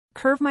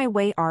Curve My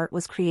Way Art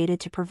was created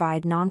to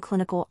provide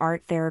non-clinical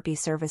art therapy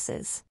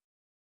services.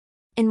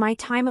 In my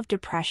time of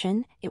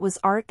depression, it was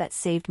art that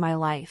saved my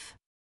life.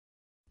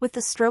 With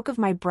the stroke of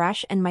my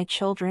brush and my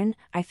children,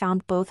 I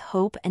found both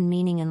hope and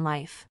meaning in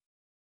life.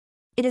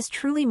 It is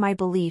truly my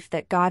belief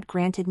that God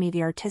granted me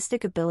the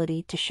artistic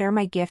ability to share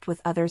my gift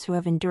with others who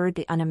have endured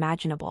the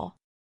unimaginable.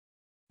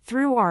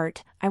 Through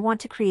art, I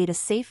want to create a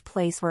safe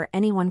place where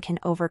anyone can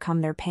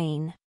overcome their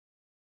pain.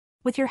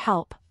 With your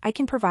help, I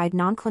can provide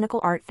non-clinical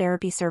art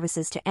therapy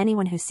services to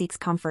anyone who seeks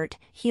comfort,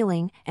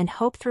 healing, and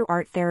hope through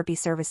art therapy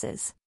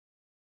services.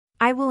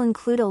 I will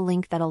include a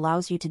link that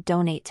allows you to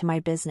donate to my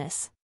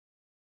business.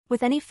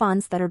 With any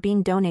funds that are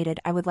being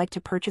donated, I would like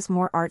to purchase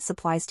more art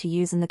supplies to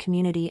use in the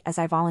community as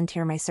I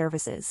volunteer my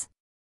services.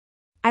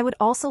 I would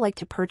also like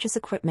to purchase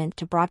equipment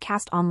to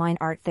broadcast online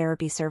art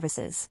therapy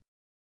services.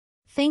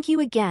 Thank you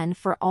again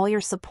for all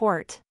your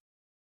support.